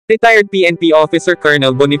Retired PNP Officer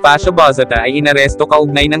Colonel Bonifacio Bosita ay inaresto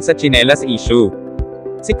kaugnay ng sa tsinelas issue.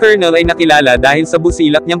 Si Colonel ay nakilala dahil sa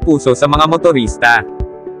busilak niyang puso sa mga motorista.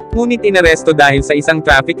 Ngunit inaresto dahil sa isang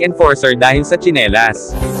traffic enforcer dahil sa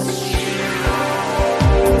tsinelas.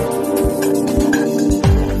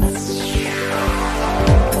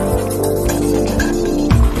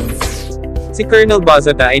 Si Colonel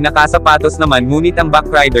Bosita ay nakasapatos naman ngunit ang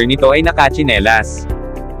backrider nito ay nakatsinelas.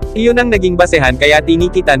 Iyon ang naging basehan kaya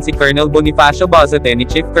tinikitan si Colonel Bonifacio Bosita ni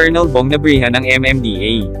Chief Colonel Bong Nebrija ng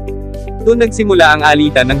MMDA. Doon nagsimula ang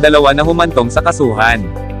alitan ng dalawa na humantong sa kasuhan.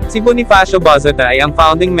 Si Bonifacio Bosita ay ang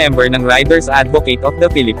founding member ng Riders Advocate of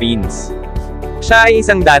the Philippines. Siya ay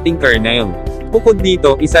isang dating colonel. Bukod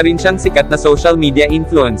dito, isa rin siyang sikat na social media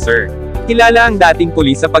influencer. Kilala ang dating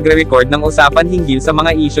pulis sa pagre-record ng usapan hinggil sa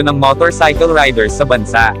mga isyu ng motorcycle riders sa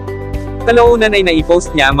bansa. Kalaunan ay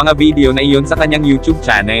naipost niya ang mga video na iyon sa kanyang YouTube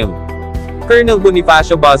channel. Colonel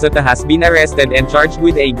Bonifacio Bosita has been arrested and charged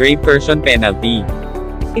with a grave coercion penalty.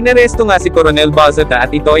 Inaresto nga si Colonel Bosita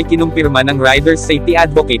at ito ay kinumpirma ng Riders Safety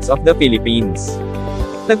Advocates of the Philippines.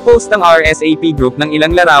 Nagpost ang RSAP group ng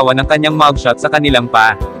ilang larawan ng kanyang mugshot sa kanilang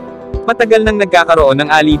pa. Matagal nang nagkakaroon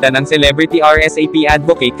ng alitan ng celebrity RSAP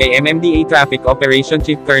advocate kay MMDA Traffic Operation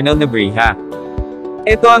Chief Colonel Nebrija.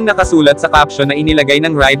 Ito ang nakasulat sa caption na inilagay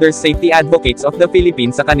ng Riders Safety Advocates of the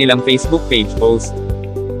Philippines sa kanilang Facebook page post.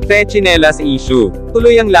 TSINELAS issue.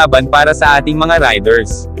 Tuloy ang laban para sa ating mga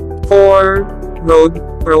riders. 4. Road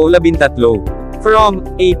Pro 13. From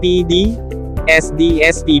APD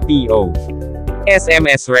SDSPPO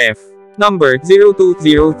SMS Ref. Number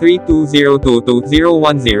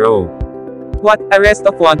 020320220210. What? Arrest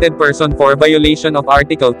of wanted person for violation of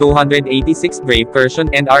Article 286 grave coercion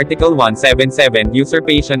and Article 177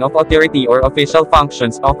 usurpation of authority or official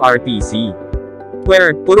functions of RPC.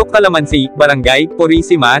 Where? Purok Calamansi, Barangay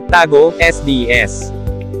Purisima, Tago, SDS.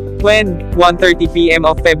 When? 1:30 PM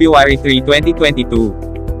of February 3,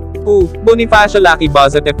 2022. Who? Bonifacio Lucky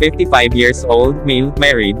Bosita, 55 years old, male,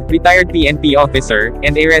 married, retired PNP officer,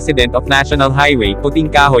 and a resident of National Highway,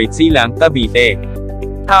 Puting Kahoy, Silang, Cavite.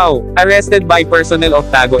 How? Arrested by personnel of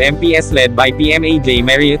Tago MPS led by PMAJ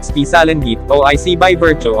Marriott P. Salangit, OIC by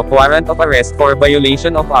virtue of warrant of arrest for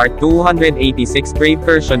violation of Art. 286 grave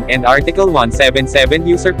coercion and Article 177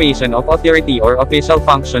 usurpation of authority or official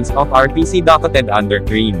functions of RPC docketed under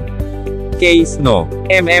CRIM. Case No.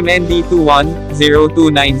 MMND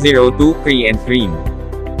 21-02902 CRI and CRIM.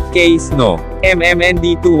 Case No.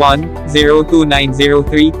 MMND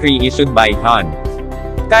 21-02903 CRI issued by HON.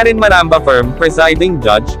 Karen Maramba Firm, Presiding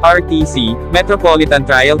Judge, RTC, Metropolitan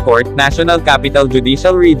Trial Court, National Capital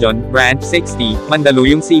Judicial Region, Branch 60,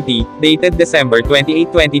 Mandaluyong City, dated December 28,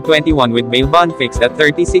 2021 with bail bond fixed at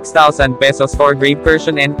 36,000 pesos for grave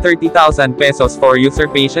coercion and 30,000 pesos for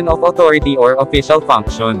usurpation of authority or official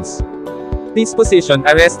functions. Disposition: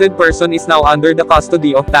 arrested person is now under the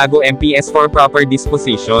custody of Tago MPS for proper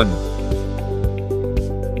disposition.